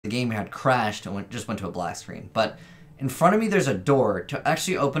game had crashed and just went to a black screen. But in front of me, there's a door. To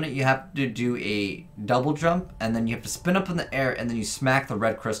actually open it, you have to do a double jump, and then you have to spin up in the air, and then you smack the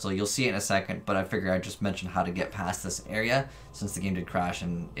red crystal. You'll see it in a second, but I figure I just mentioned how to get past this area, since the game did crash,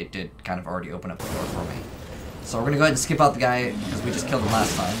 and it did kind of already open up the door for me. So we're going to go ahead and skip out the guy, because we just killed him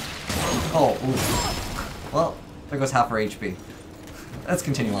last time. Oh, ooh. Well, there goes half our HP. Let's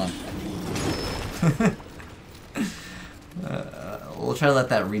continue on. We'll try to let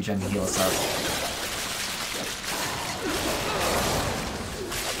that regen heal us up.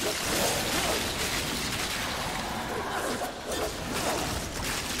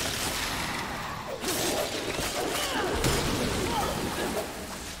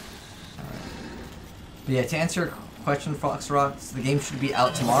 But yeah, to answer your question, Fox Rocks, the game should be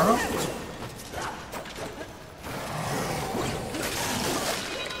out tomorrow.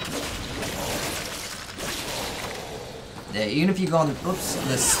 Yeah, even if you go on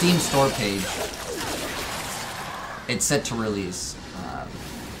the Steam store page, it's set to release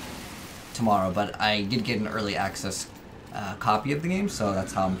tomorrow, but I did get an early access copy of the game, so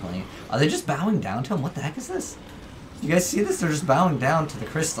that's how I'm playing. Are they just bowing down to him? What the heck is this? You guys see this? They're just bowing down to the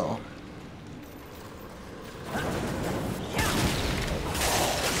crystal. I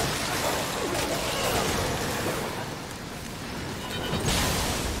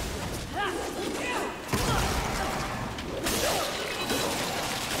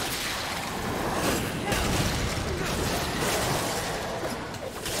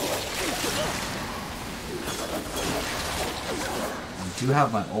do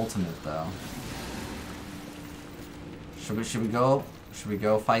have my ultimate though. Should we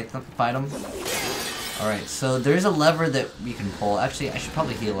go fight him? All right. So there's a lever that we can pull. Actually, I should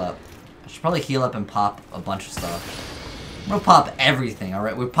probably heal up. I should probably heal up and pop a bunch of stuff. I'm gonna pop everything. All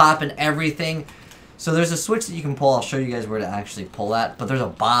right, we're popping everything. So there's a switch that you can pull. I'll show you guys where to actually pull that. But there's a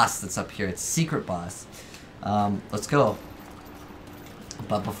boss that's up here. It's a secret boss. Let's go.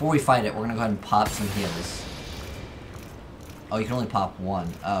 But before we fight it, we're gonna go ahead and pop some heals. Oh, you can only pop one.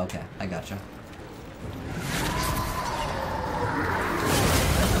 Oh, okay. I gotcha.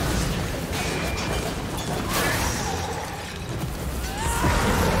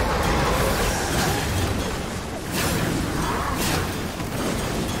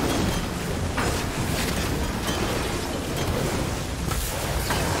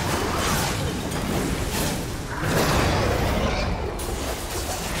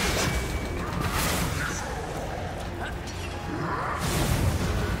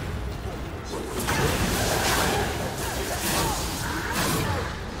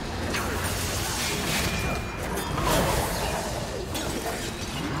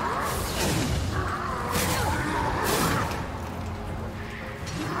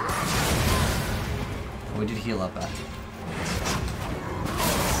 We did heal up after.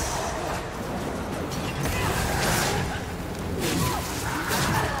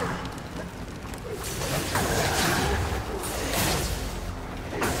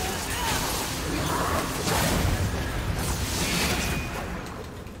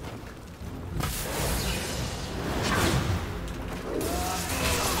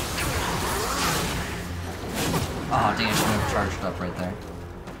 Oh, dang, I should have charged up right there.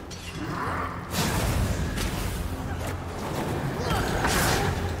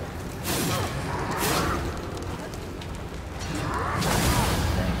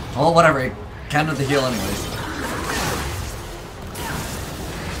 Well, whatever. It counted the heal anyways.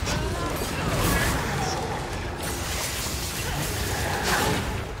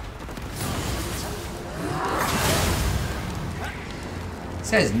 This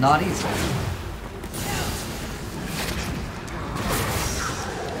guy is not easy.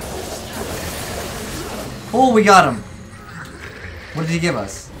 Oh, we got him. What did he give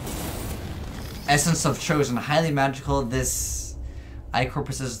us? Essence of Chosen. Highly magical. This Ichor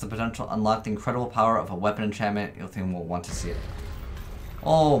possesses the potential to unlock the incredible power of a weapon enchantment. You'll think we'll want to see it.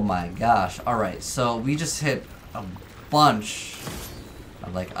 Oh my gosh. Alright, so we just hit a bunch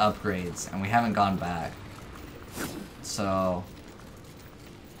of like upgrades and we haven't gone back. So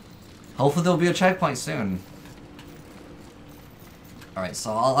hopefully there'll be a checkpoint soon. Alright,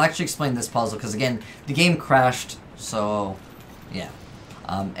 so I'll actually explain this puzzle because again, the game crashed, so yeah.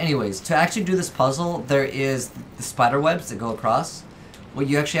 Anyways, to actually do this puzzle, there is the spider webs that go across. What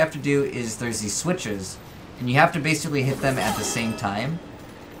you actually have to do is there's these switches, and you have to basically hit them at the same time.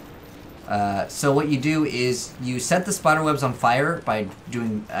 So what you do is you set the spider webs on fire by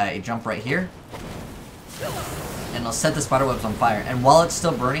doing a jump right here. And it'll set the spider webs on fire. And while it's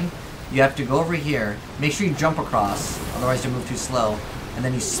still burning, you have to go over here, make sure you jump across, otherwise you move too slow. And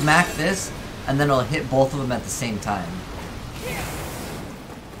then you smack this, and then it'll hit both of them at the same time.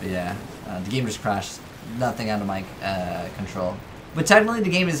 But yeah, the game just crashed. Nothing out of my control. But technically the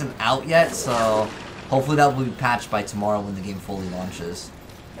game isn't out yet, so hopefully that will be patched by tomorrow when the game fully launches.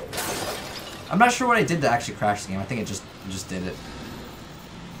 I'm not sure what I did to actually crash the game. I think it just did it.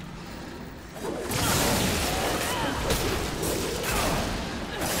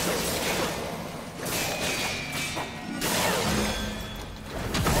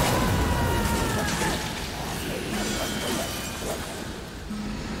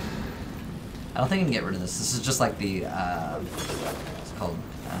 I don't think I can get rid of this. This is just like the, what's it called?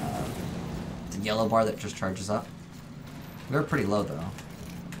 The yellow bar that just charges up. We're pretty low though.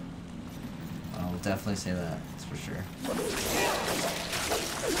 I'll definitely say that, that's for sure.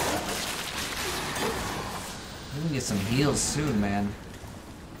 We can get some heals soon, man.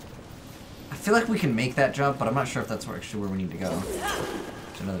 I feel like we can make that jump, but I'm not sure if that's actually where we need to go.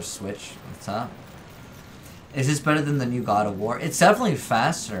 There's another switch on the top. Is this better than the new God of War? It's definitely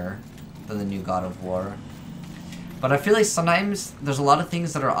faster than the new God of War. But I feel like sometimes there's a lot of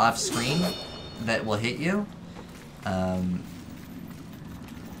things that are off screen that will hit you.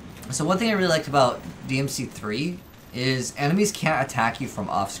 So one thing I really liked about DMC 3 is enemies can't attack you from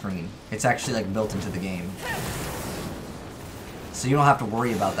off screen. It's actually like built into the game. So you don't have to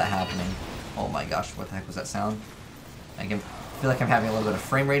worry about that happening. Oh my gosh, what the heck was that sound? I feel like I'm having a little bit of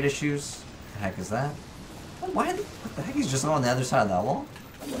frame rate issues. What the heck is that? What the heck is just on the other side of that wall?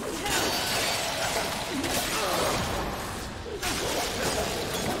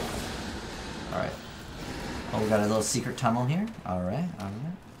 Alright. Oh, we got a little secret tunnel here. Alright, alright.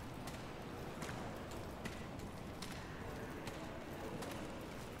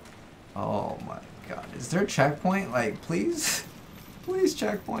 Oh my god. Is there a checkpoint? Like, please? Please,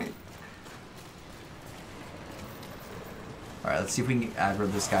 checkpoint. Alright, let's see if we can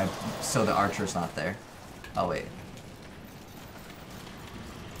aggro this guy so the archer's not there. Oh, wait.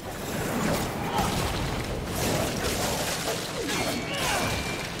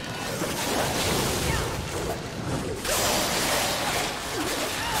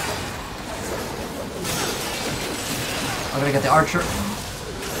 I'm gonna get the archer.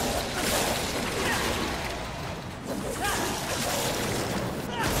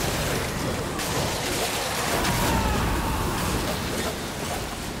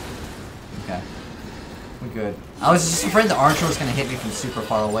 Okay. We're good. I was just afraid the archer was gonna hit me from super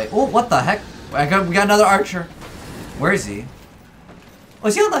far away. Oh, what the heck? We got another archer. Where is he? Oh,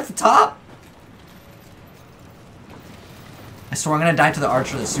 is he on like the top? I swear I'm gonna die to the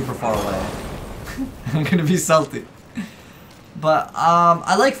archer that's super far away. I'm gonna be salty. But,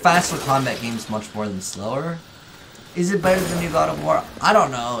 I like faster combat games much more than slower. Is it better than new God of War? I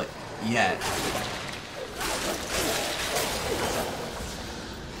don't know yet.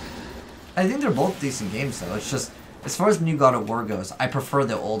 I think they're both decent games though. It's just, as far as the new God of War goes, I prefer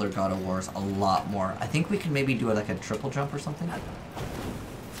the older God of Wars a lot more. I think we can maybe do like a triple jump or something.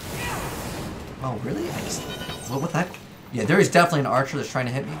 Oh, really? What the heck? Yeah, there is definitely an archer that's trying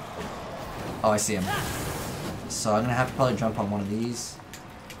to hit me. Oh, I see him. So I'm gonna have to probably jump on one of these.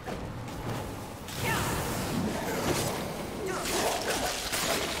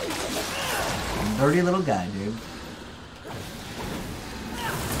 Dirty little guy, dude.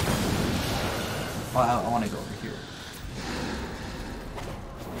 Oh, I want to go over here.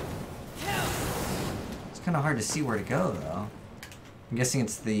 It's kind of hard to see where to go, though. I'm guessing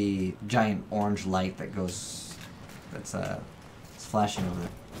it's the giant orange light that goes... That's it's flashing over there.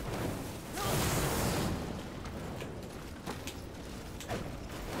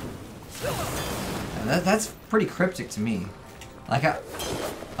 That's pretty cryptic to me. Like,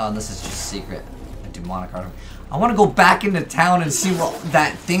 oh, this is just secret. A demonic artifact. I want to go back into town and see what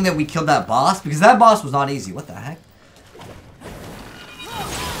that thing that we killed that boss, because that boss was not easy. What the heck?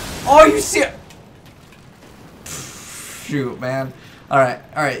 Oh, you see it? Shoot, man.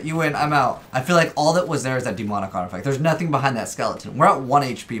 Alright, you win. I'm out. I feel like all that was there is that demonic artifact. There's nothing behind that skeleton. We're at 1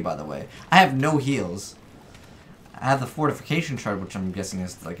 HP, by the way. I have no heals. I have the fortification shard, which I'm guessing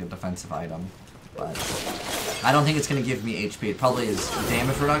is like a defensive item. But I don't think it's going to give me HP. It probably is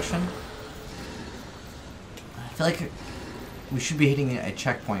damage reduction. I feel like we should be hitting a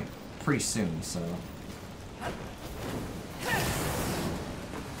checkpoint pretty soon, so...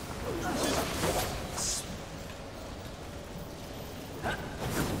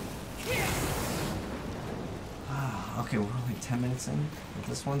 Okay, we're only 10 minutes in with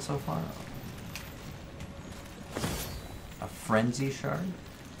this one so far. A frenzy shard?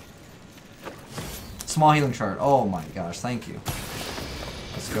 Small healing shard. Oh my gosh, thank you.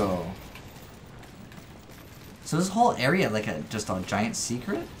 Let's go. So this whole area like just a giant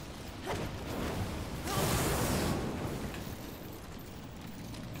secret?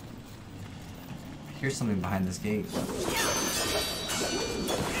 hear something behind this gate.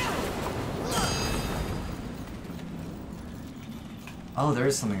 Oh, there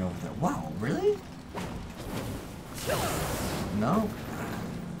is something over there. Wow, really? No.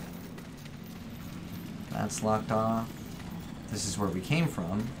 That's locked off. This is where we came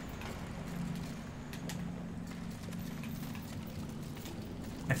from.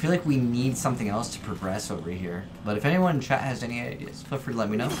 I feel like we need something else to progress over here. But if anyone in chat has any ideas, feel free to let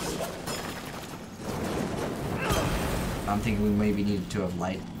me know. I'm thinking we maybe needed to have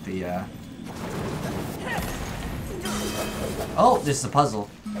light the, Oh, this is a puzzle.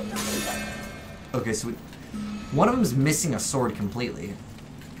 Okay, so one of them is missing a sword completely.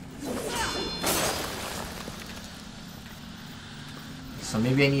 So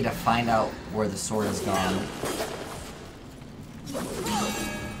maybe I need to find out where the sword has gone.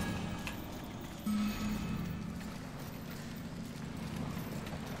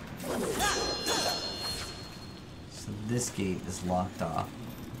 So this gate is locked off,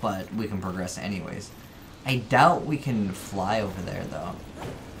 but we can progress anyways. I doubt we can fly over there though.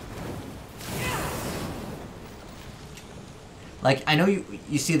 Like, I know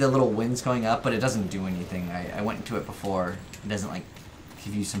you see the little winds going up, but it doesn't do anything. I went into it before. It doesn't, like,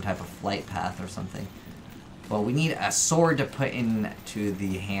 give you some type of flight path or something. Well, we need a sword to put into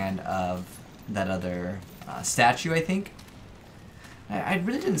the hand of that other statue, I think. I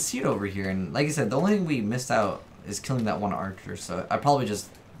really didn't see it over here, and like I said, the only thing we missed out is killing that one archer, so I probably just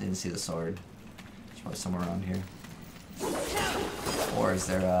didn't see the sword. It's probably somewhere around here. Or is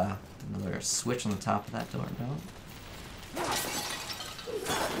there another switch on the top of that door? No?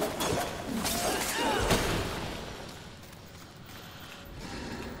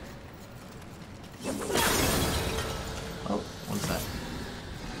 Oh, what's that?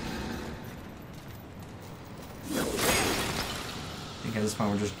 I think at this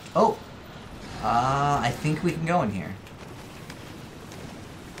point we're just... Oh! I think we can go in here.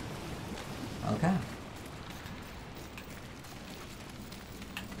 Okay.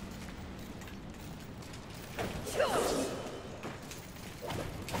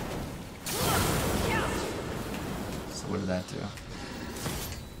 What did that do?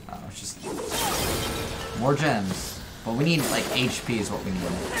 Oh, it's just more gems. But we need, like, HP is what we need.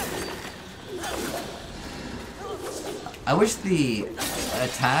 I wish the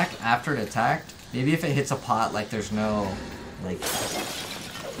attack, after it attacked, maybe if it hits a pot, like, there's no, like,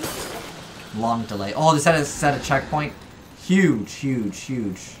 long delay. Oh, this set a checkpoint. Huge, huge,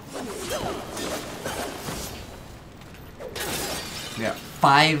 huge. We got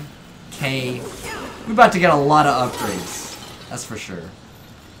 5K. We're about to get a lot of upgrades. That's for sure.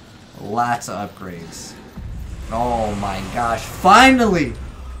 Lots of upgrades. Oh my gosh. Finally!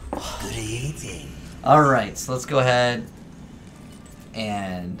 Alright, so let's go ahead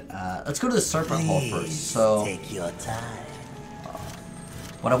and let's go to the serpent hole first. So take your time.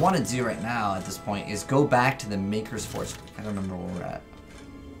 What I want to do right now at this point is go back to the Maker's Force. I don't remember where we're at.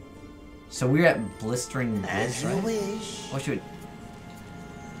 So we're at Blistering Bliss, right? Wish. What should we...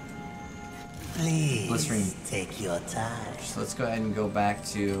 Please Blistering. take your time. So let's go ahead and go back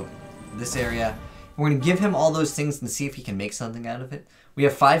to this area. We're going to give him all those things and see if he can make something out of it. We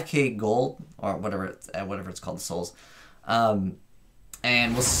have 5K gold, or whatever it's called, the souls. And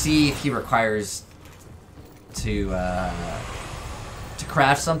we'll see if he requires to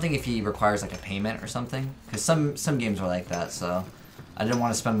craft something, if he requires like a payment or something. Because some games are like that, so I didn't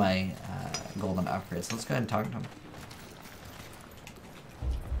want to spend my gold on upgrades. So let's go ahead and talk to him.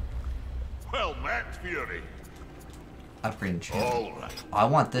 Well met, Fury. Upgrade and channel. All right. Oh, I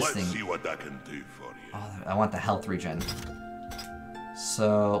want this Let's thing. see what I can do for you. Oh, I want the health regen.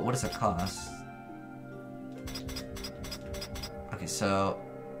 So, what does it cost? Okay, so...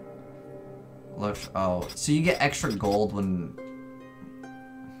 Oh, so you get extra gold when...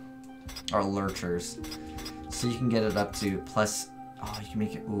 Or lurchers. So you can get it up to plus... Oh, you can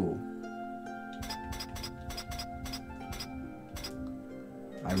make it... Ooh.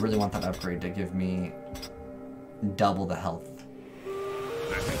 I really want that upgrade to give me double the health.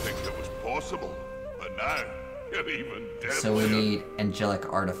 Didn't think it was possible, but now you're even deadlier. So we need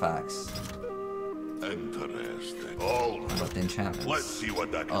angelic artifacts. Interesting. All How right. about the enchantments? Let's see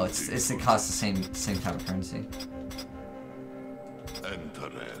what I can Oh, do. it costs the same type of currency.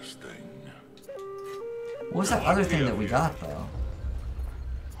 Interesting. What was that other thing that we got though?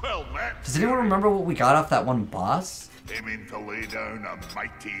 Well met. Does anyone remember what we got off that one boss? Aiming to lay down a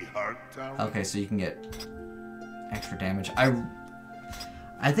mighty hurt tower. Okay, so you can get extra damage.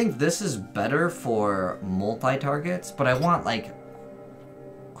 I think this is better for multi-targets, but I want like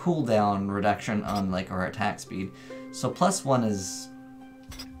cooldown reduction on like our attack speed. So +1 is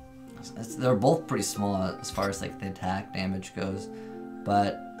They're both pretty small as far as like the attack damage goes,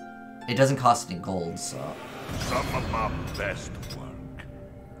 but it doesn't cost any gold, so. Some of my best work.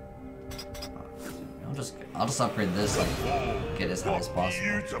 I'll just upgrade this, like, get as high as possible.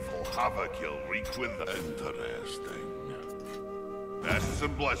 Beautiful havoc you'll wreak with the interesting. Bests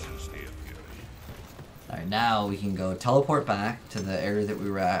and blessings to you, Fury. Alright, now we can go teleport back to the area that we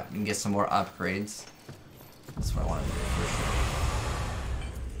were at and get some more upgrades. That's what I want to do for sure.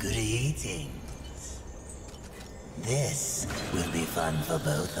 Good eating. This will be fun for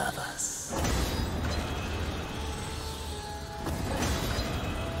both of us.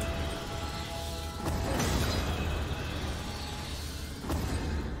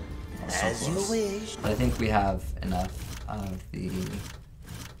 So as close. you wish. But I think we have enough of the...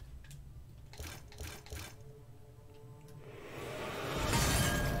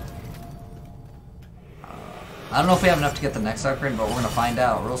 I don't know if we have enough to get the next upgrade, but we're gonna find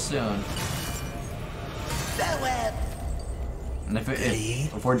out real soon. And if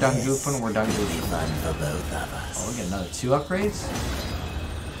we're done goofing, we're done goofing. Fun for both of us. Oh, we'll get another 2 upgrades?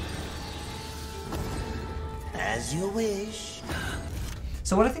 As you wish.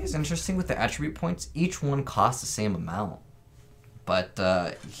 So what I think is interesting with the attribute points, each one costs the same amount. But,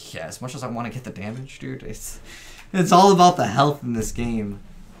 yeah, as much as I want to get the damage, dude, it's all about the health in this game.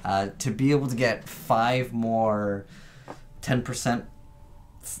 To be able to get 5 more 10%,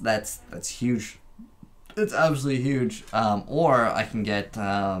 that's huge. It's absolutely huge. Or I can get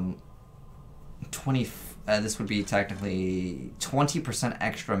 20. This would be technically 20%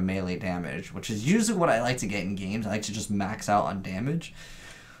 extra melee damage, which is usually what I like to get in games. I like to just max out on damage.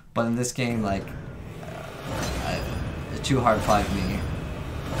 But in this game, like, it's too hard 5 me.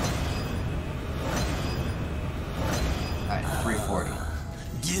 Alright, 340.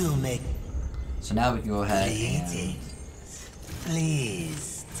 Do make. So now we can go ahead and...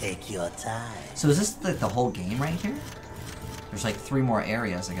 Please take your time. So is this like the whole game right here? There's like 3 more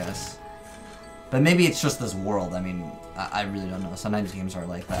areas, I guess. But maybe it's just this world. I mean, I really don't know. Sometimes games are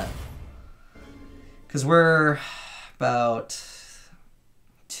like that. Because we're about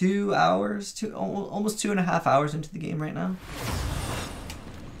 2 hours, almost 2.5 hours into the game right now.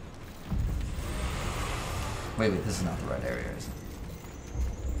 Wait, this is not the right area, is it?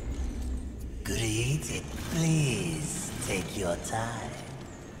 Good eating. Please take your time.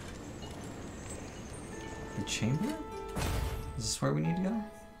 The chamber? Is this where we need to go?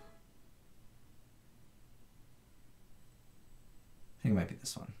 I think it might be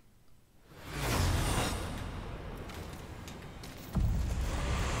this one.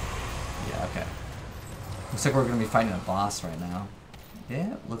 Yeah, okay. Looks like we're going to be fighting a boss right now.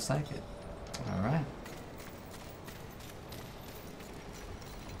 Yeah, looks like it. Alright.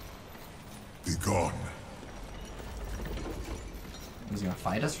 Be gone. Is he going to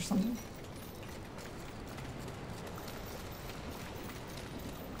fight us or something?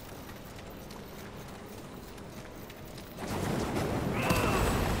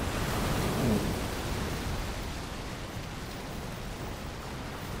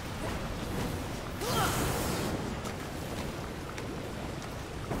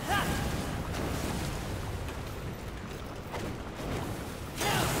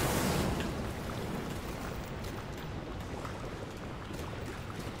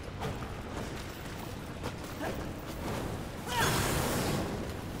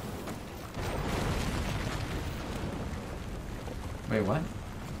 Wait, what?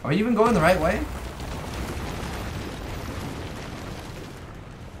 Are we even going the right way?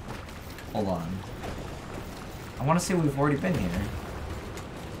 Hold on. I want to say we've already been here.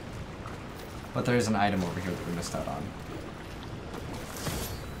 But there is an item over here that we missed out on.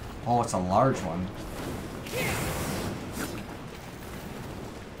 Oh, it's a large one.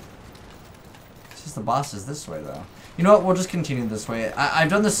 It's just the boss is this way, though. You know what? We'll just continue this way. I've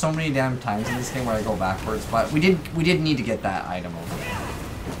done this so many damn times in this game where I go backwards, but we did need to get that item over there.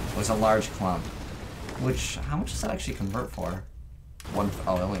 It was a large clump. Which, how much does that actually convert for? Oh,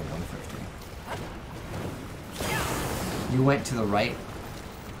 only 150. You went to the right?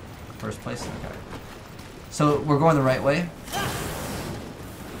 First place? Okay. So, we're going the right way?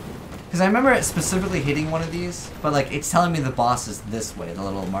 Because I remember it specifically hitting one of these, but like, it's telling me the boss is this way, the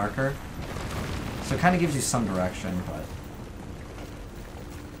little marker. So it kind of gives you some direction, but...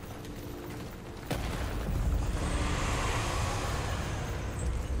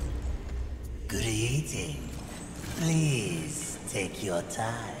 Good eating. Please take your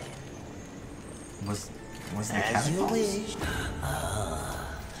time. Was the As you catacombs? wish.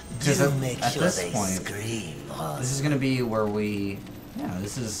 Because Do make at sure this they point, scream. this is going to be where we... Yeah,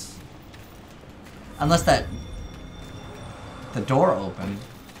 this is... Unless that... The door opened.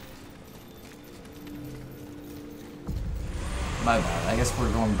 My bad. I guess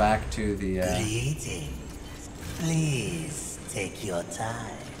we're going back to the, Greetings. Please take your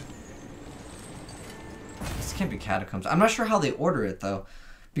time. This can't be catacombs. I'm not sure how they order it, though.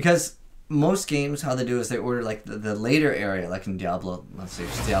 Because most games, how they do is they order, like, the later area, like in Diablo, let's say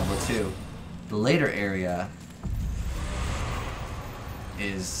it's Diablo 2. The later area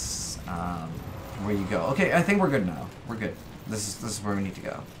is, where you go. Okay, I think we're good now. We're good. This is where we need to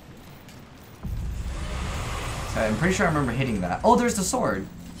go. So I'm pretty sure I remember hitting that. Oh, there's the sword.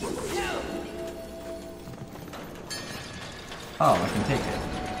 Oh, I can take it.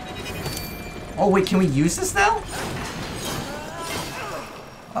 Oh, wait, can we use this now?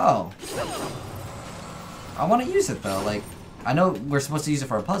 Oh. I want to use it, though. Like, I know we're supposed to use it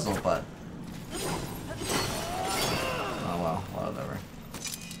for a puzzle, but... Oh, well, whatever.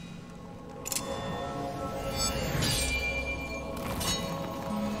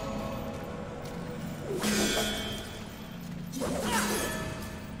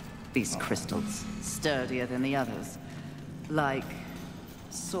 These crystals, sturdier than the others. Like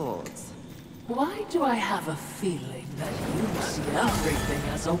swords. Why do I have a feeling that you see everything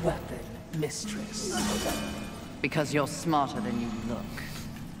as a weapon, mistress? Because you're smarter than you look.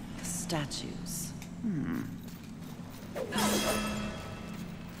 The statues.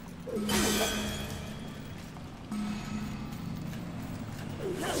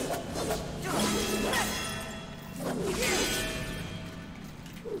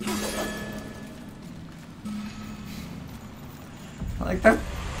 Like that.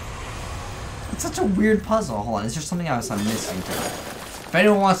 It's such a weird puzzle. Hold on, is there something else I'm missing to it? If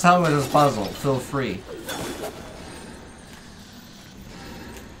anyone wants to help me with this puzzle, feel free.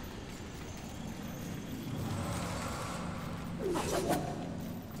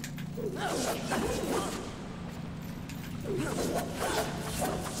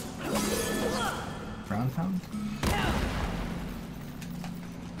 Ground pound?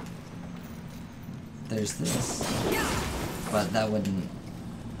 There's this. But that wouldn't...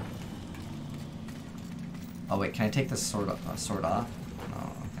 Oh wait, can I take this sword off? No,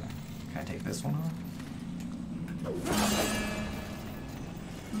 okay. Can I take this one off?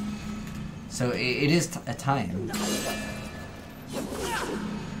 So it is a time.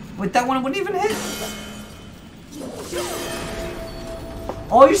 Wait, that one wouldn't even hit?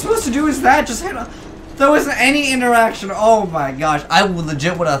 All you're supposed to do is that, just hit a... There wasn't any interaction. Oh my gosh. I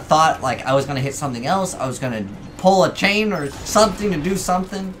legit would have thought like I was gonna hit something else. I was gonna pull a chain or something to do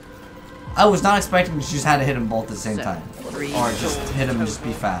something. I was not expecting to just had to hit them both at the same time. Or just hit them and just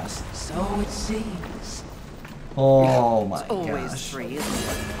be fast. So it seems. Oh my Always gosh. 3, isn't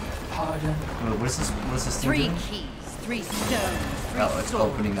it? Pardon. Wait, what is this? What is this thing 3 doing? keys, 3 stones, 3 Oh, it's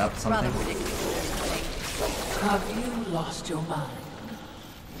swords. opening up something? Rather ridiculous. Have you lost your mind?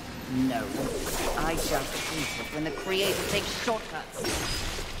 No. I just hate it when the creator takes shortcuts.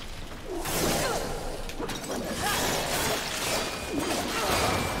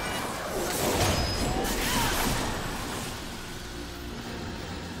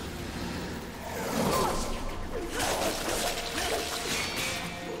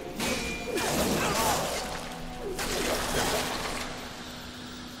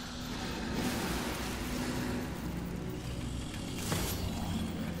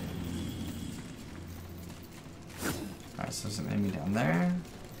 Alright, so there's an enemy down there.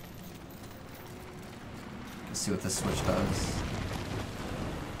 Let's see what this switch does.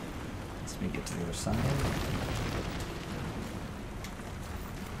 Let's me get to the other side.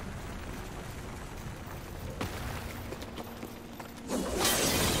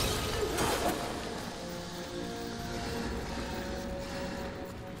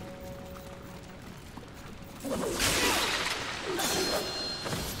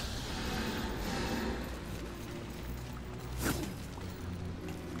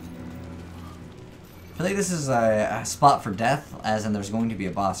 I feel like this is a spot for death, as in there's going to be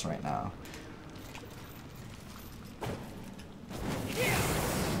a boss right now.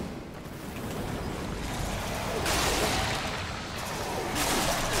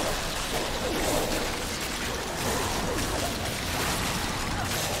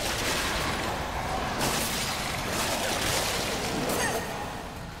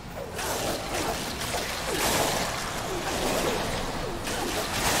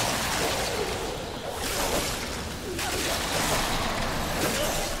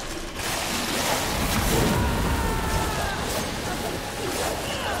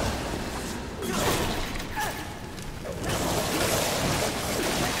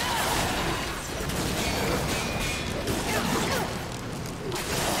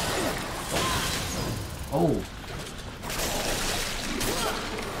 Oh.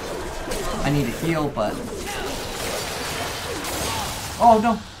 I need to heal, but... Oh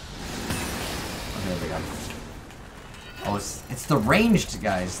no! Okay, there we go. Oh, it's the ranged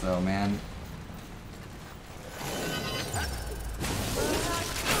guys though, man.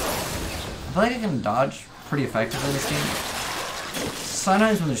 I feel like I can dodge pretty effectively in this game.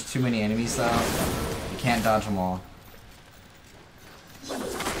 Sometimes when there's too many enemies though, you can't dodge them all.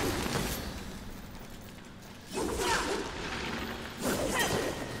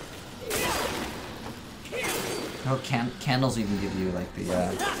 Oh, candles even give you like the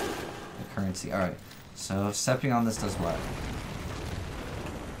currency. Alright, so stepping on this does what?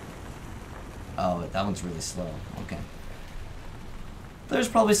 Oh, that one's really slow. Okay. There's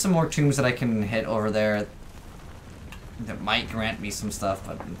probably some more tombs that I can hit over there that might grant me some stuff,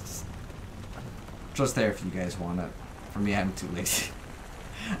 but it's just there if you guys want it. For me, I'm too lazy.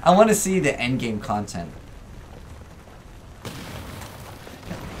 I want to see the endgame content.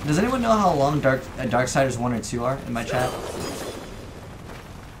 Does anyone know how long Darksiders 1 or 2 are in my chat?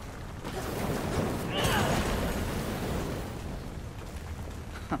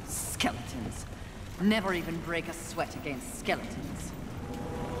 Skeletons. Never even break a sweat against skeletons.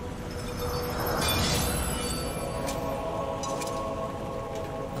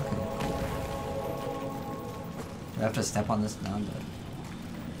 Do I have to step on this? No, I'm good.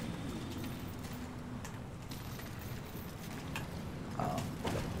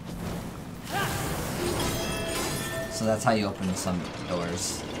 So that's how you open some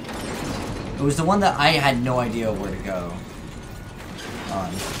doors. It was the one that I had no idea where to go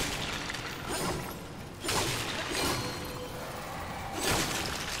on.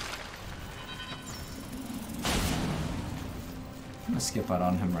 I'm gonna skip out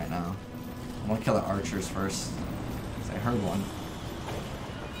on him right now. I want to kill the archers first, because I heard one.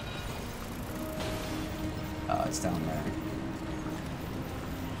 Oh, it's down there.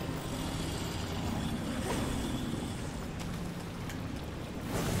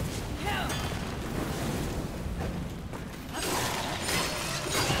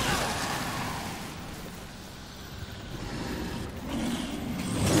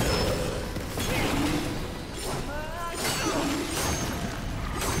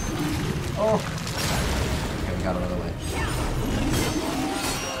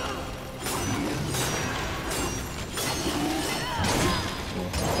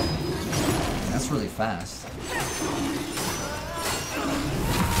 Fast.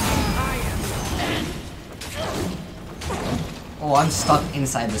 Oh, I'm stuck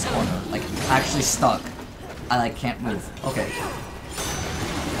inside this corner. Like, actually stuck. I, like, can't move. Okay.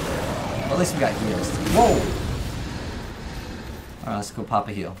 Well, at least we got heals. Whoa! Alright, let's go pop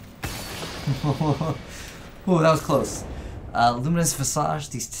a heal. Oh, that was close. Luminous Visage.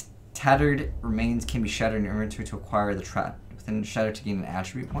 These tattered remains can be shattered in your inventory to acquire the trap. Within shatter to gain an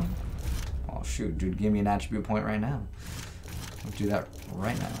attribute point. Oh shoot, dude, give me an attribute point right now. I'll do that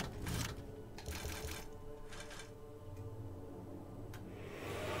right now.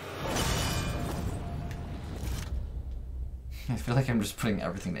 I feel like I'm just putting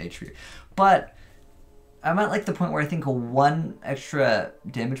everything to HP. But I'm at like the point where I think one extra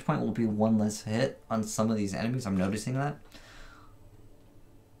damage point will be one less hit on some of these enemies. I'm noticing that.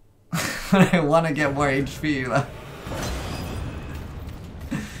 But I want to get more HP.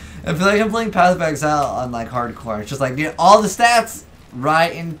 I feel like I'm playing Path of Exile on like hardcore. It's just like, dude, all the stats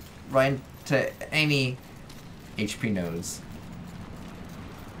right into any HP nodes.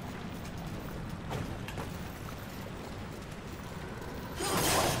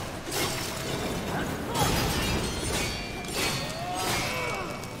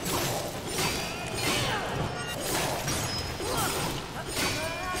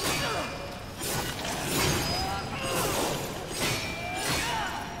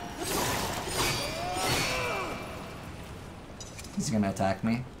 He's gonna attack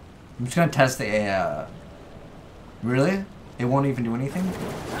me. I'm just gonna test the AI. Really? It won't even do anything?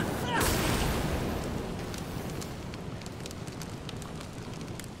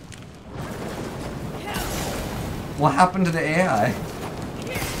 What happened to the AI?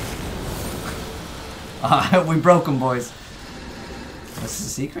 We broke him, boys. This is a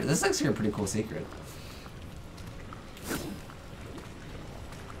secret? This is actually a pretty cool secret.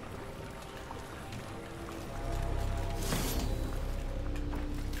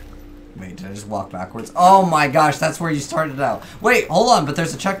 Wait, did I just walk backwards? Oh my gosh, that's where you started out. Wait, hold on, but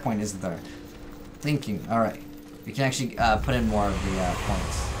there's a checkpoint, isn't there? Thinking, alright. You can actually put in more of the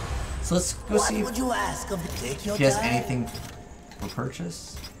points. So let's go see if he has anything for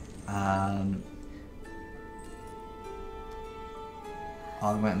purchase.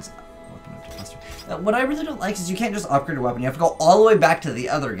 Augments weapon up to +3. What I really don't like is you can't just upgrade your weapon. You have to go all the way back to the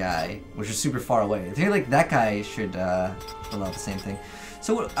other guy, which is super far away. I think like that guy should fill out the same thing.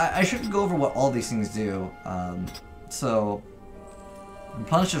 So I should go over what all these things do. So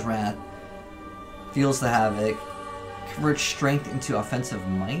replenishes wrath, feels the havoc, converts strength into offensive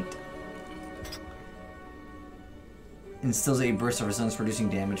might, instills a burst of resilience, reducing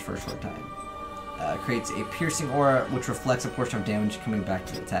damage for a short time. Creates a piercing aura, which reflects a portion of damage coming back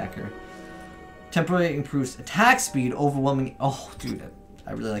to the attacker. Temporarily improves attack speed, overwhelming. Oh, dude,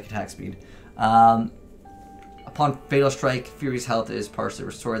 I really like attack speed. Upon fatal strike, Fury's health is partially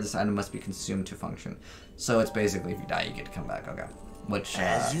restored. This item must be consumed to function. So it's basically if you die, you get to come back. Okay. Which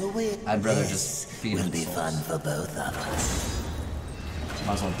I'd rather just feed him. Will be fun for both of us.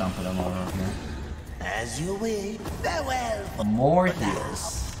 Might as well dump it all over here. As you will. Farewell. More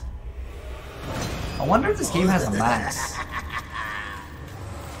heals. I wonder if this game has a max.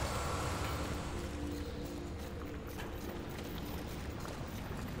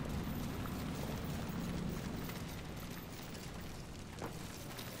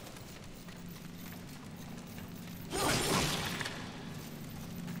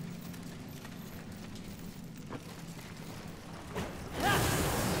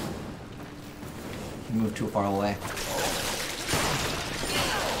 You moved too far away.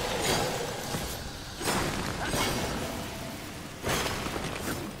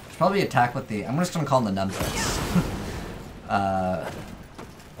 Probably attack with the. I'm just gonna call them the nunchucks.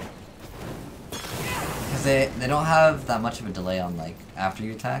 Because they don't have that much of a delay on like after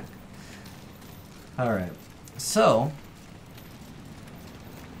you attack. All right, so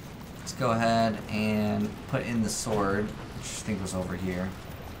let's go ahead and put in the sword, which I think was over here.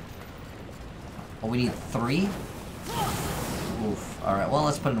 Oh, we need 3. Oof. All right. Well,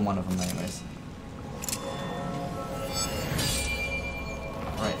 let's put in one of them anyways.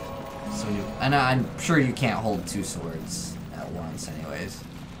 Right. So and I'm sure you can't hold 2 swords at once anyways.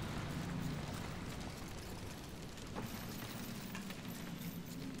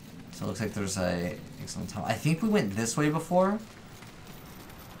 So it looks like there's a excellent time. I think we went this way before.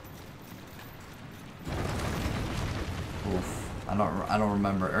 Oof. I don't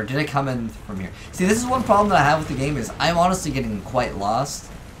remember. Or did I come in from here? See, this is one problem that I have with the game is I'm honestly getting quite lost.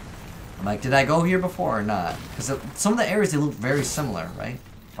 I'm like, did I go here before or not? Because some of the areas, they look very similar, right?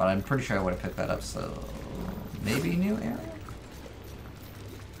 But I'm pretty sure I would have picked that up, so maybe a new area?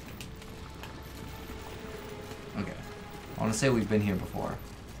 Okay. I want to say we've been here before.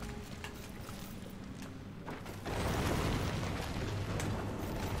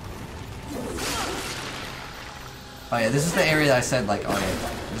 Oh yeah, this is the area that I said, like, oh yeah,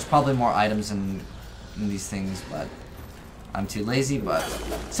 there's probably more items in these things, but I'm too lazy, but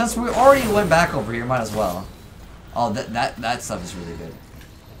since we already went back over here, might as well. Oh, that stuff is really good.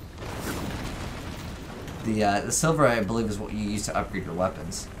 The silver, I believe, is what you use to upgrade your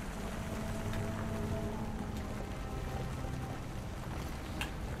weapons.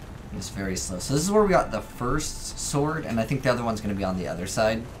 It's very slow. So this is where we got the first sword, and I think the other one's going to be on the other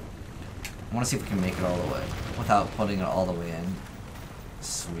side. I want to see if we can make it all the way without putting it all the way in.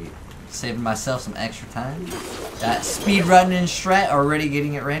 Sweet. Saving myself some extra time. That speed running and strat, already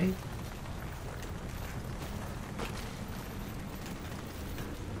getting it ready.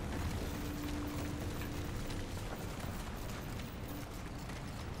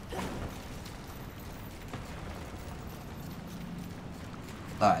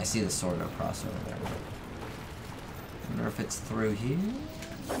 Oh, I see the sword across over there. Wonder if it's through here.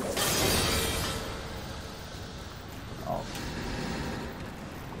 Oh.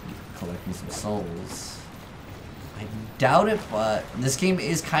 Collecting some souls. I doubt it, but this game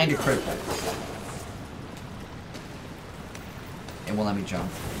is kind of cryptic. It won't let me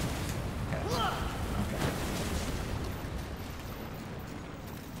jump. Okay. Okay.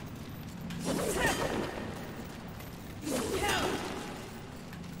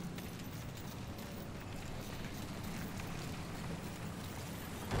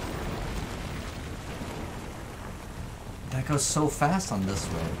 That goes so fast on this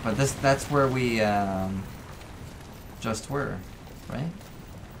way, but that's where we just were, right?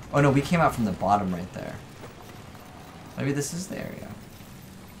 Oh no, we came out from the bottom right there. Maybe this is the area.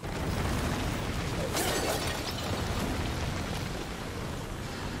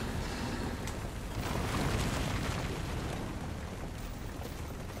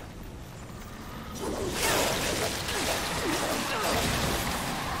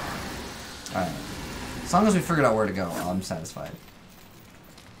 Alright. As long as we figured out where to go, I'm satisfied.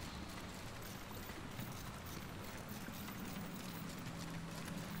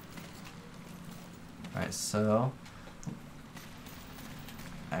 Alright, so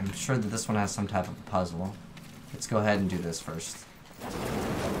I'm sure that this one has some type of a puzzle. Let's go ahead and do this first.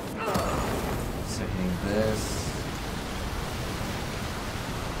 So hitting this.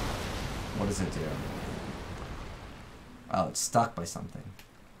 What does it do? Oh, it's stuck by something.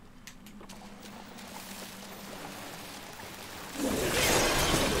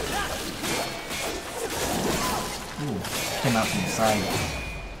 Ooh, came out from the side.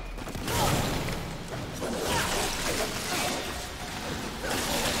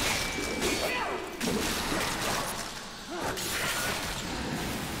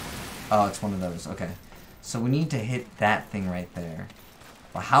 Oh, it's one of those. Okay. So we need to hit that thing right there.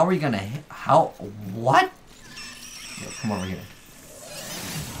 Well, how are we gonna hit? How? What? Yo, come over here.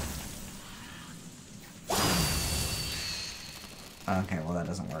 Okay, well that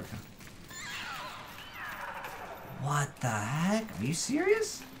doesn't work. What the heck? Are you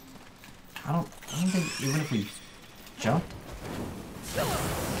serious? I don't think even if we jump.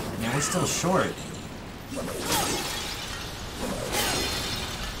 Yeah, we're still short.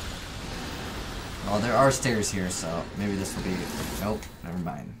 Oh, there are stairs here, so maybe this will be... Nope, never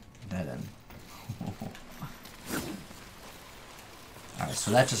mind. Dead end. Alright,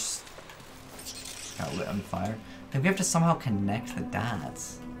 so that just got lit on fire. Then we have to somehow connect the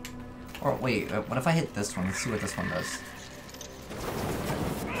dots. Or wait, what if I hit this one? Let's see what this one does.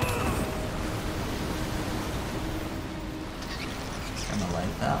 Gonna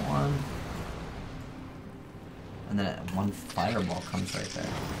light that one. And then one fireball comes right there.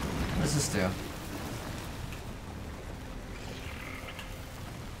 What does this do?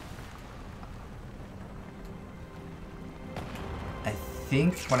 I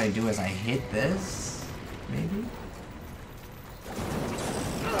think what I do is I hit this, maybe?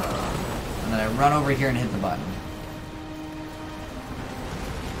 And then I run over here and hit the button.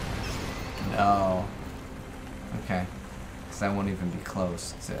 No. Okay. Because that won't even be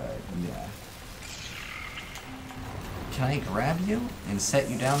close to, yeah. Can I grab you and set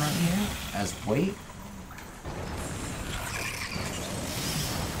you down right here as weight?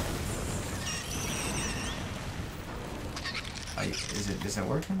 Is it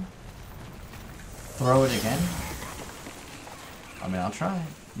working? Throw it again? I mean, I'll try.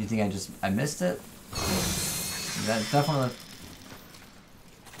 You think I missed it? That definitely...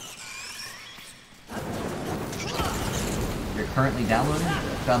 You're currently downloading?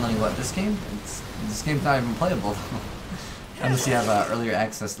 Downloading what, this game? This game's not even playable. Unless you have earlier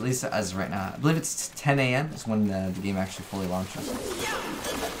access, at least as of right now. I believe it's 10 a.m. is when the game actually fully launches.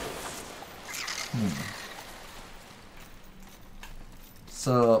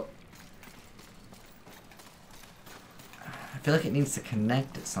 So, I feel like it needs to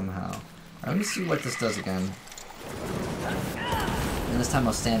connect it somehow. Alright, let me see what this does again. And this time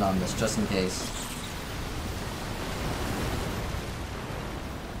I'll stand on this, just in case.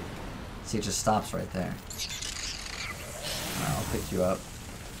 See, it just stops right there. Alright, I'll pick you up.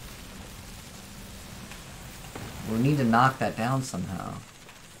 We need to knock that down somehow.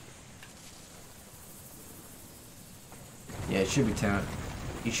 Yeah, it should be 10.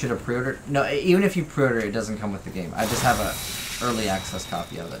 You should have pre-ordered. No, even if you pre-order, it doesn't come with the game. I just have a early access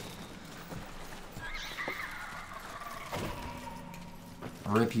copy of it.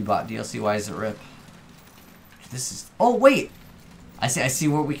 Rip, you bought DLC. Why is it rip? This is. Oh wait, I see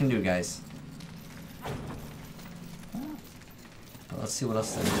what we can do, guys. But let's see what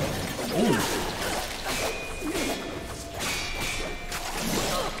else they do. Ooh.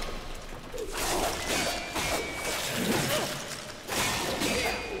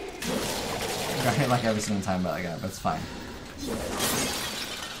 I hit like every single time, but like, that's fine.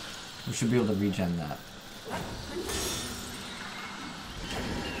 We should be able to regen that.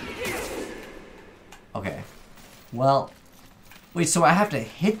 Okay. Well, wait, so I have to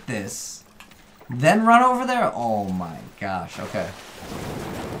hit this, then run over there? Oh my gosh, okay.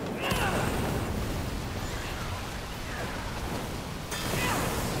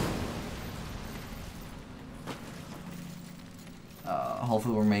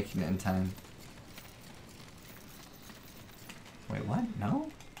 Hopefully we're making it in time. Wait, what?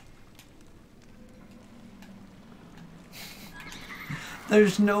 No?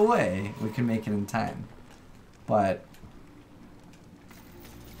 There's no way we can make it in time. But...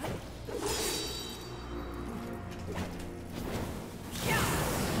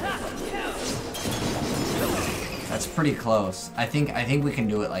 that's pretty close. I think we can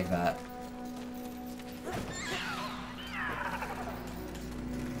do it like that.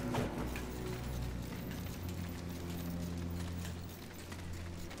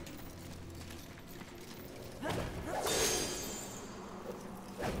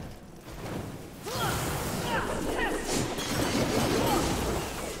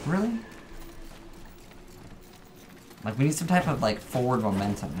 Like, we need some type of, like, forward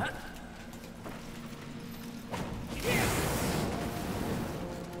momentum.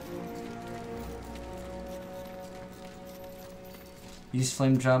 Use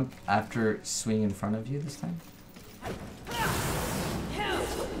flame jump after swing in front of you this time.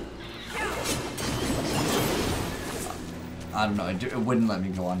 I don't know, it wouldn't let me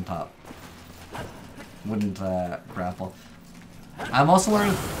go on top. Wouldn't grapple. I'm also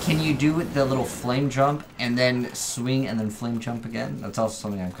wondering, can you do the little flame jump and then swing and then flame jump again? That's also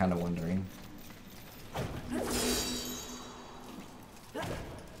something I'm kind of wondering.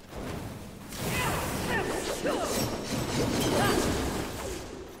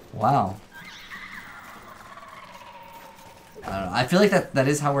 Wow. I don't know. I feel like that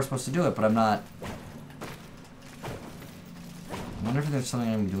is how we're supposed to do it, but I'm not... I wonder if there's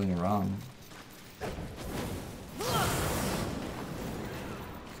something I'm doing wrong.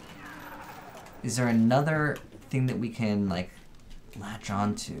 Is there another thing that we can, like, latch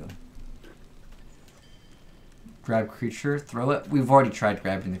onto? Grab creature, throw it? We've already tried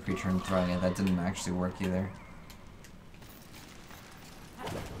grabbing the creature and throwing it. That didn't actually work either.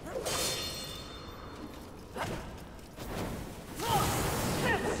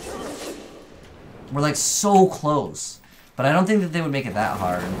 We're, like, so close. But I don't think that they would make it that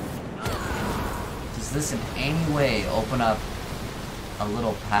hard. Does this in any way open up a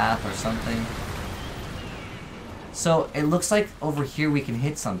little path or something? So, it looks like over here we can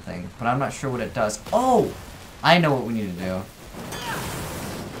hit something, but I'm not sure what it does. Oh! I know what we need to do.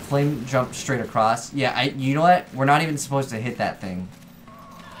 Flame jump straight across. Yeah, you know what? We're not even supposed to hit that thing.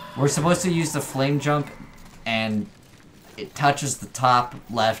 We're supposed to use the flame jump and it touches the top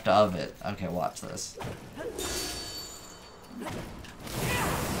left of it. Okay, watch this.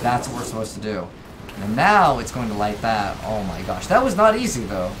 That's what we're supposed to do. And now it's going to light that. Oh my gosh. That was not easy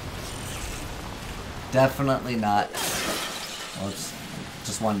though. Definitely not. Whoops.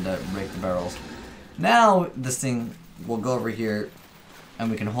 Just wanted to break the barrels. Now this thing will go over here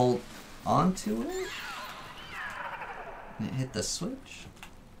and we can hold onto it. And it hit the switch.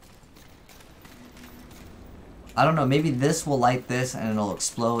 I don't know, maybe this will light this and it'll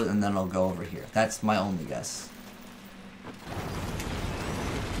explode and then it'll go over here. That's my only guess.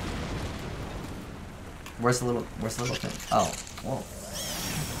 Where's the little thing? Oh, whoa.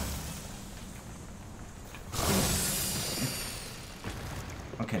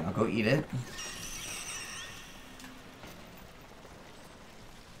 Okay, I'll go eat it.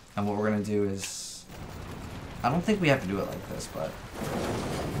 And what we're gonna do is... I don't think we have to do it like this, but...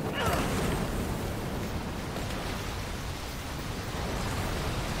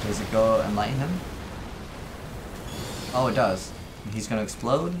 Does it go and light him? Oh, it does. He's gonna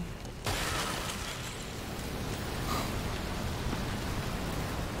explode.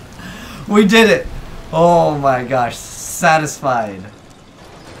 We did it! Oh my gosh, satisfied.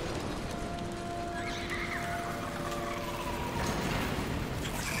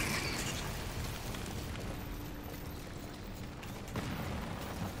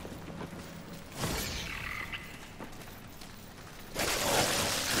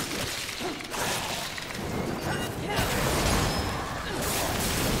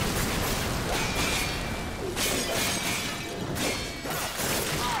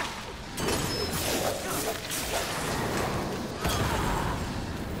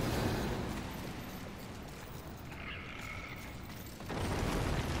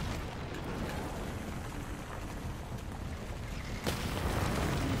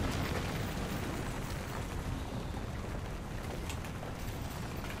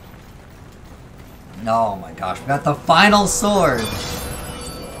 Oh my gosh, we got the final sword! There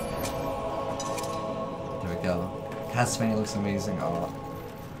we go. Castlevania looks amazing. Oh.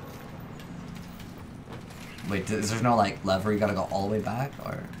 Wait, is there no like lever? You gotta go all the way back?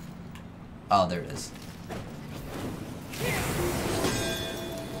 Or... Oh, there it is.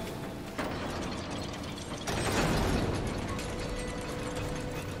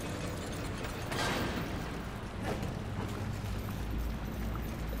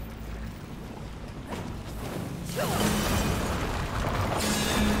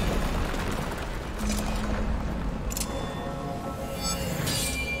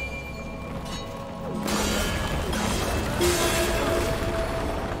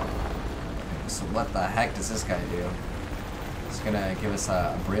 What the heck does this guy do? He's gonna give us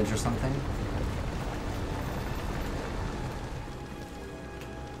a bridge or something?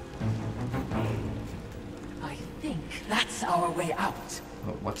 I think that's our way out.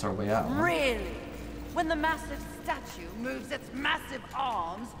 What's our way out? Really? When the massive statue moves its massive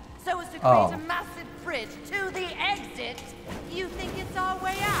arms so as to create a massive bridge to the exit, you think it's our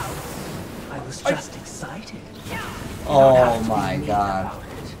way out? I was just excited. Oh my god.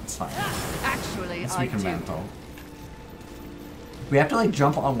 It's fine. Actually, Let's I make him do. mental. We have to like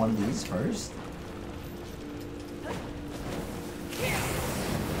jump on one of these first.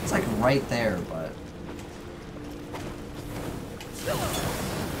 It's like right there, but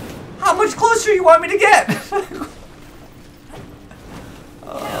how much closer you want me to get?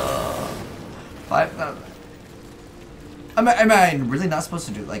 Am I really not supposed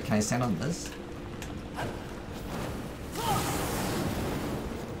to do, like, can I stand on this?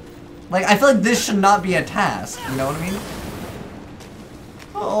 Like, I feel like this should not be a task, you know what I mean?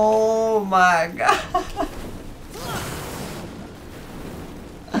 Oh my god.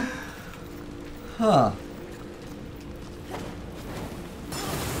 Huh.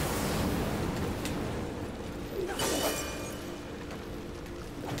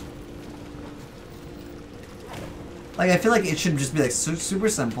 Like, I feel like it should just be like super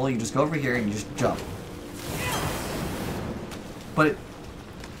simple. You just go over here and you just jump. But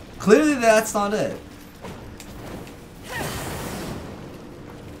clearly that's not it.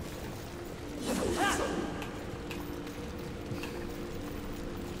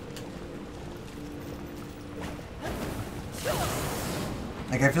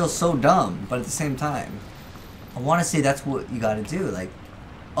 Like, I feel so dumb, but at the same time, I want to say that's what you gotta do. Like,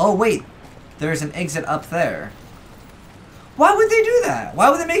 oh wait, there's an exit up there. Why would they do that? Why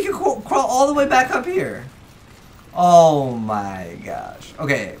would they make you crawl all the way back up here? Oh my gosh.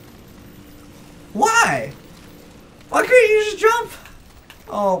 Okay. Why? Why couldn't you just jump?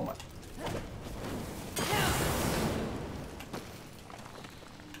 Oh my.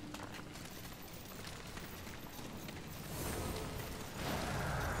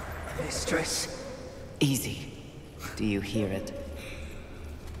 Mistress. Easy. Do you hear it?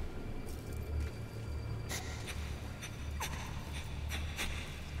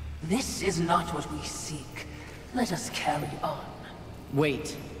 This is not what we seek. Let us carry on.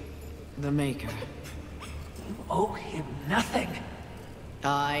 Wait. The Maker. You owe him nothing.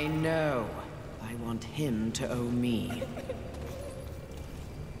 I know. I want him to owe me.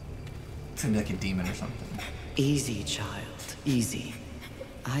 It's gonna be like a demon or something. Easy, child. Easy.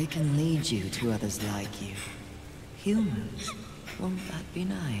 I can lead you to others like you. Humans. Won't that be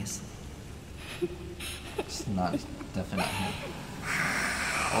nice? It's not definitely him.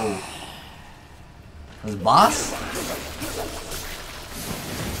 Oh. This boss?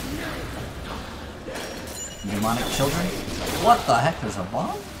 Demonic children? What the heck? There's a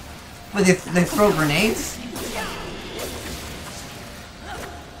bomb? Wait, they throw grenades?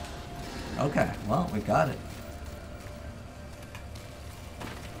 Okay, well, we got it.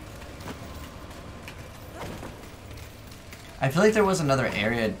 I feel like there was another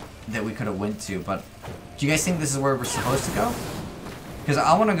area that we could have went to, but do you guys think this is where we're supposed to go? Because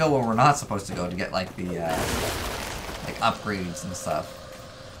I want to go where we're not supposed to go to get like the like upgrades and stuff.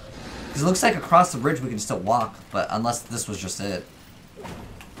 Because it looks like across the bridge we can still walk, but unless this was just it.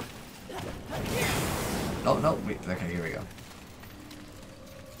 Oh no! Wait, okay, here we go.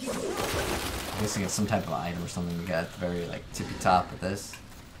 I'm guessing it's some type of item or something we got at the very like tippy top of this.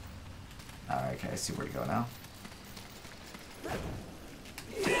 Alright, okay, I see where to go now.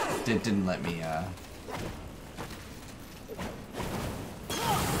 Didn't let me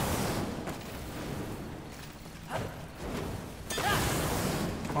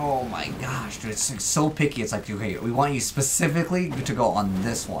Oh my gosh, dude, it's like so picky. It's like, okay, we want you specifically to go on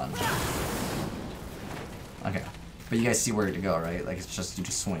this one. Okay, but you guys see where to go, right? Like, it's just, you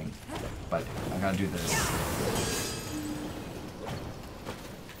just swing. But I gotta do this.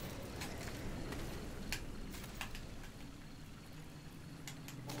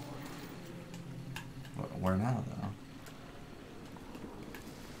 Where now, though?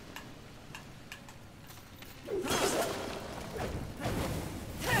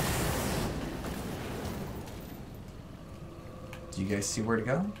 Do you guys see where to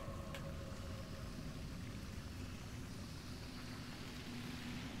go?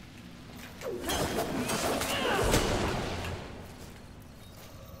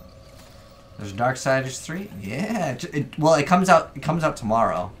 There's Darksiders 3? Yeah. Well, it comes out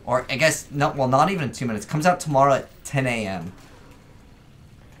tomorrow. Or I guess no, well, not even in 2 minutes. It comes out tomorrow at 10 a.m.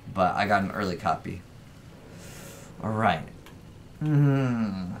 But I got an early copy. All right.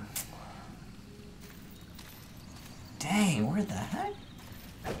 Dang, where the heck?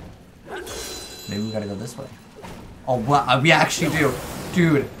 Maybe we gotta go this way. Oh, wow, we actually do.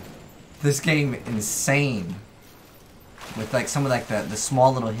 Dude, this game is insane. With like some of like the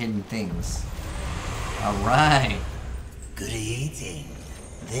small little hidden things. Alright. Good eating.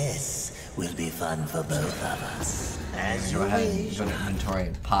 This will be fun for both of us. As you Go ahead and wish. go to inventory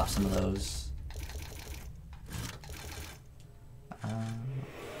and pop some of those.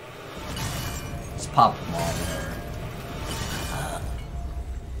 just pop them all.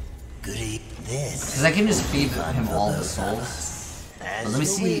 Goody, this. Because I can just feed him all the souls. But let me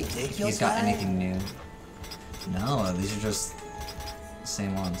see if he's got anything new. No, these are just the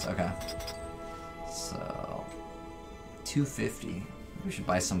same ones. Okay. So 250. We should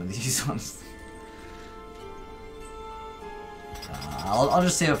buy some of these ones. I'll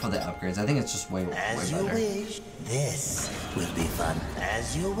just save it for the upgrades. I think it's just way better. As you wish. This will be fun.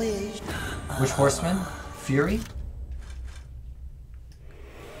 As you wish. Which horseman? Fury?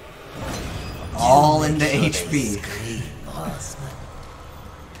 All into HP. Oh.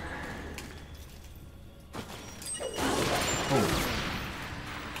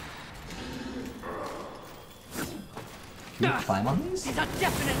 Can we climb on these? These are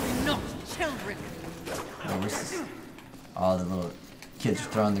definitely not children. Oh, where's this? Oh, the little kids are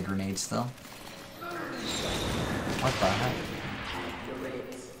throwing the grenades still. What the heck?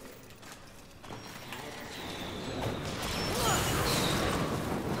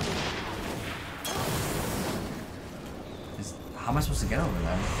 How am I supposed to get over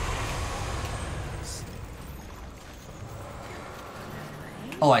there?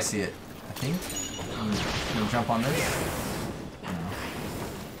 Oh, I see it. I think. Can we jump on this? No.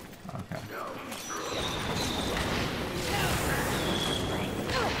 Okay.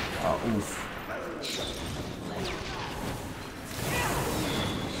 Oh, oof.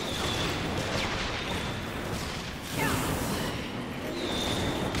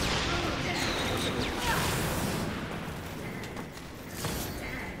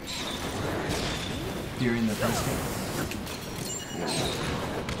 During the first game.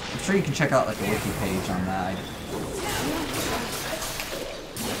 I'm sure you can check out like a wiki page on that.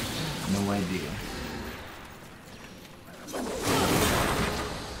 No idea.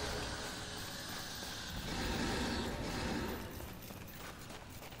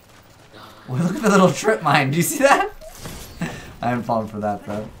 Well, look at the little trip mine. Do you see that? I haven't fallen for that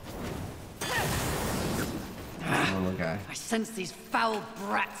though. Little guy. I sense these foul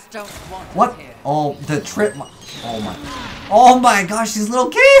brats don't want us What? here. Oh, the trip. Oh my gosh, these little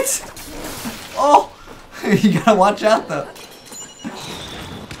kids! Oh, you gotta watch out though.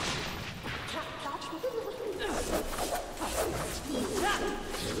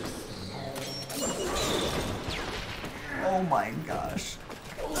 Oh my gosh.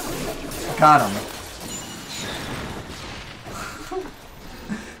 Got him.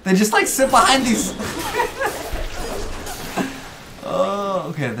 They just like sit behind these. Oh,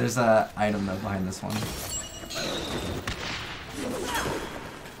 okay, there's a item though behind this one.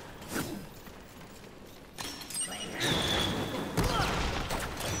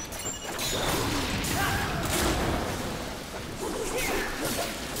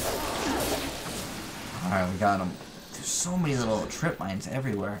 Alright, we got him. There's so many little trip mines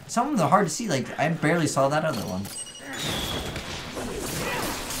everywhere. Some of them are hard to see, like, I barely saw that other one.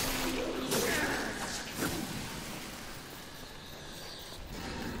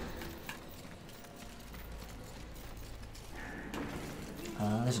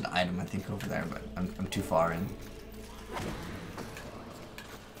 There's an item, I think, over there, but I'm too far in.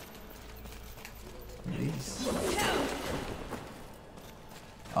 What are these?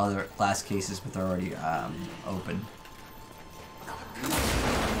 Oh, they're glass cases, but they're already open.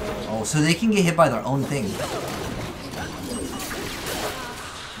 Oh, so they can get hit by their own thing.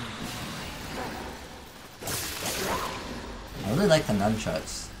 I really like the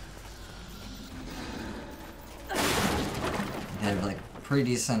nunchucks. They have like pretty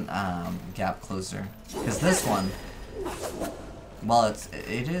decent gap closer. Because this one, well,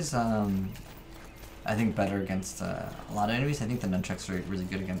 it is I think better against a lot of enemies. I think the nunchucks are really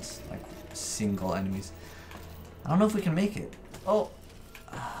good against like single enemies. I don't know if we can make it. Oh,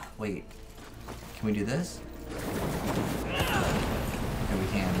 wait. Can we do this? Okay, we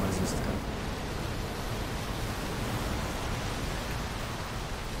can. What does this do?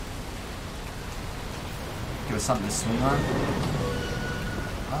 Give us something to swing on.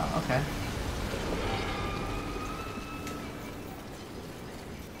 Oh, okay.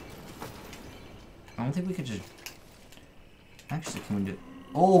 I don't think we could just... Actually, can we do...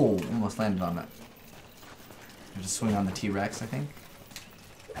 Oh! Almost landed on it. We just swing on the T-Rex, I think.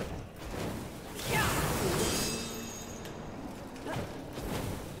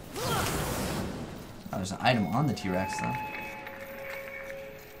 Oh, there's an item on the T-Rex, though.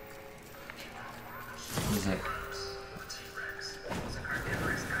 What is it?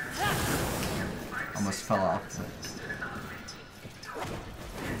 Almost fell off.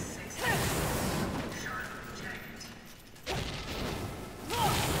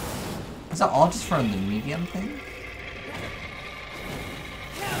 Is that all just from the medium thing?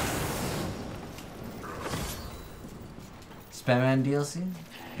 Spider-Man DLC?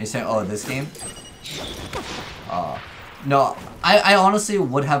 You're saying, oh, this game? No, I honestly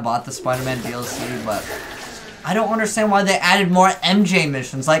would have bought the Spider-Man DLC, but I don't understand why they added more MJ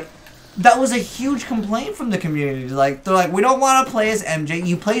missions. Like, that was a huge complaint from the community. Like, they're like, we don't want to play as MJ.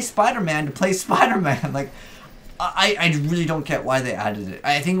 You play Spider-Man to play Spider-Man. Like, I really don't get why they added it.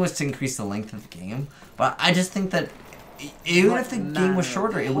 I think it was to increase the length of the game, but I just think that even if the game was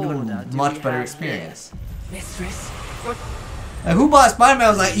shorter, it would have been a much better experience. Mistress, And who bought Spider-Man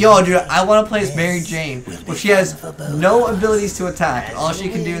was like, yo, dude, I want to play as Mary Jane, but she has no abilities to attack, and all she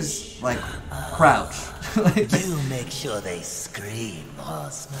can do is, like, crouch. Like, You make sure they scream,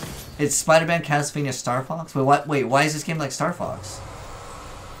 horseman. it's Spider-Man, Castlevania, Star Fox? Wait, why is this game like Star Fox?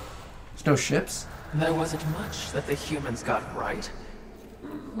 There's no ships? there wasn't much that the humans got right,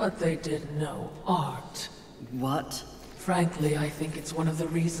 but they did know art. What? Frankly, I think it's one of the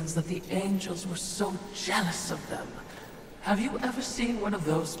reasons that the angels were so jealous of them. Have you ever seen one of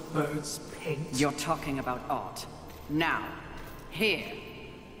those birds paint? You're talking about art. Now, here.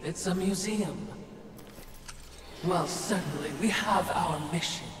 It's a museum. Well, certainly we have our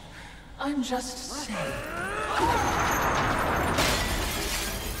mission. I'm just saying.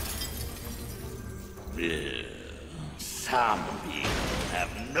 Some people have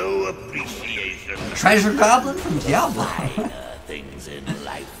no appreciation Treasure Goblin from Diablo. for things in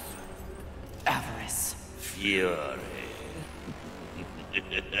life. Avarice. Fury.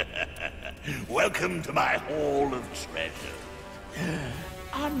 Welcome to my hall of treasure.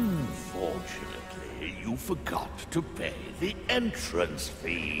 Unfortunately, you forgot to pay the entrance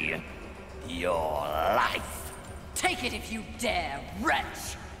fee. Your life. Take it if you dare,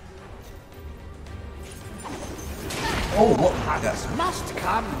 wretch! Oh, what? Others must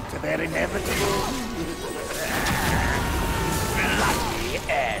come to their inevitable bloody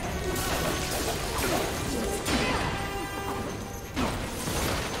end.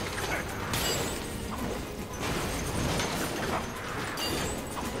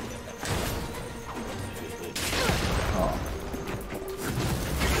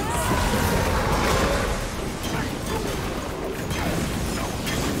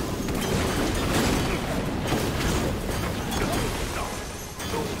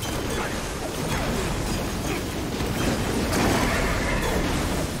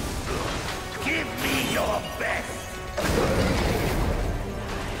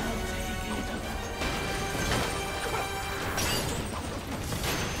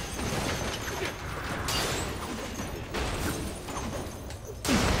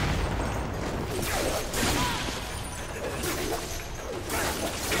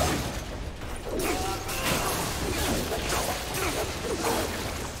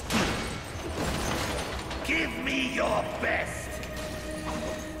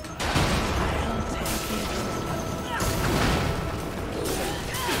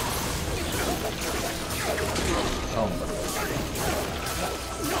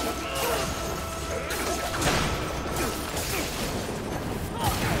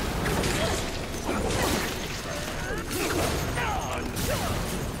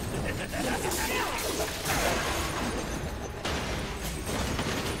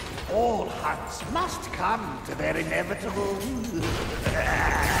 All hunts must come to their inevitable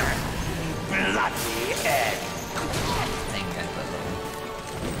bloody end.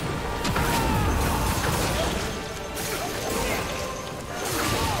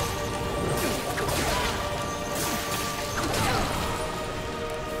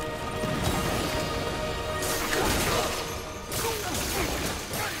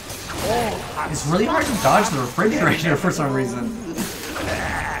 It's really hard to dodge the refrigerator for some reason.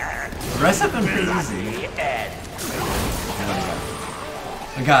 The rest have been pretty easy.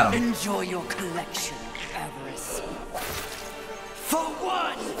 I got him. Enjoy your collection, Avarice. For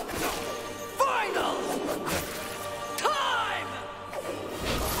one final time!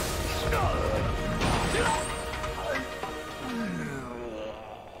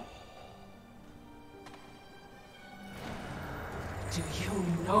 Do you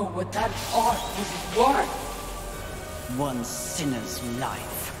know what that art was worth? One sinner's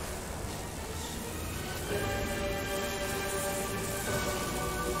life.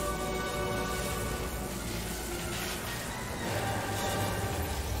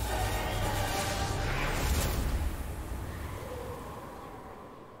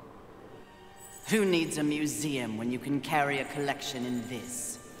 Who needs a museum when you can carry a collection in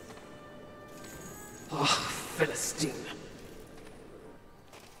this? Oh, Philistine.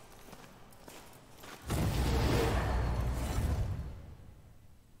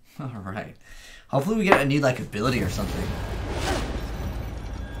 Alright. Hopefully we get a new, like, ability or something.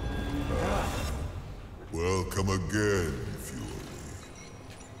 Welcome again, Fury.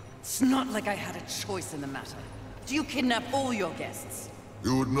 It's not like I had a choice in the matter. Do you kidnap all your guests?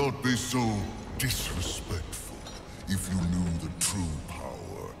 You would not be so disrespectful if you knew the true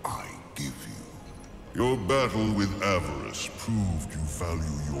power I give you. Your battle with avarice proved you value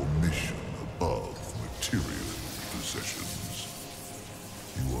your mission above material possessions.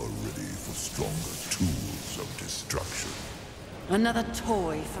 You are ready for stronger tools of destruction. Another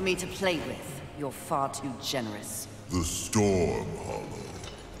toy for me to play with. You're far too generous. The Storm Hollow.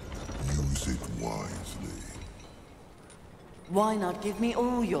 Use it wisely. Why not give me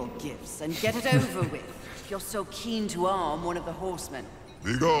all your gifts and get it over with, if you're so keen to arm one of the horsemen?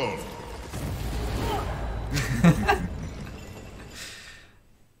 Be gone!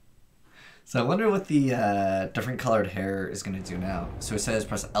 So I wonder what the different colored hair is going to do now. So it says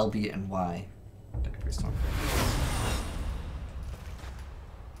press LB and Y.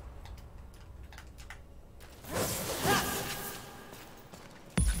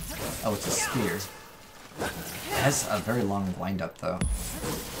 Oh, it's a spear. It has a very long wind-up, though.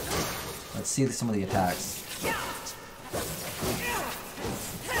 Let's see some of the attacks.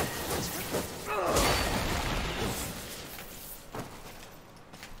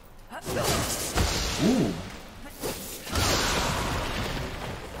 Ooh.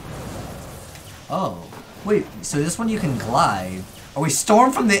 Oh. Wait, so this one you can glide. Are we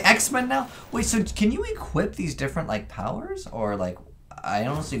Storm from the X-Men now? Wait, so can you equip these different, like, powers? Or, like, I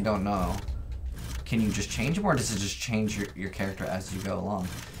honestly don't know. Can you just change them, or does it just change your character as you go along?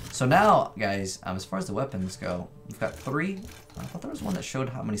 So now, guys, as far as the weapons go, we've got 3. I thought there was one that showed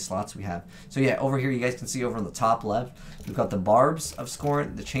how many slots we have. So yeah, over here you guys can see over on the top left, we've got the barbs of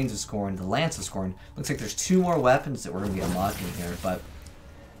Scorn, the chains of Scorn, the lance of Scorn. Looks like there's 2 more weapons that we're going to be unlocking here, but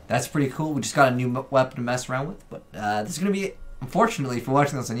that's pretty cool. We just got a new weapon to mess around with, but this is going to be, unfortunately, if you're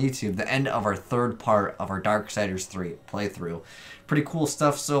watching this on YouTube, the end of our 3rd part of our Darksiders 3 playthrough. Pretty cool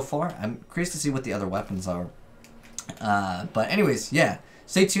stuff so far. I'm curious to see what the other weapons are. But anyways, yeah.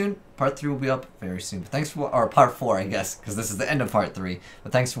 Stay tuned. Part 3 will be up very soon. Thanks for, or part 4, I guess, because this is the end of part 3.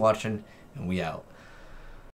 But thanks for watching, and we out.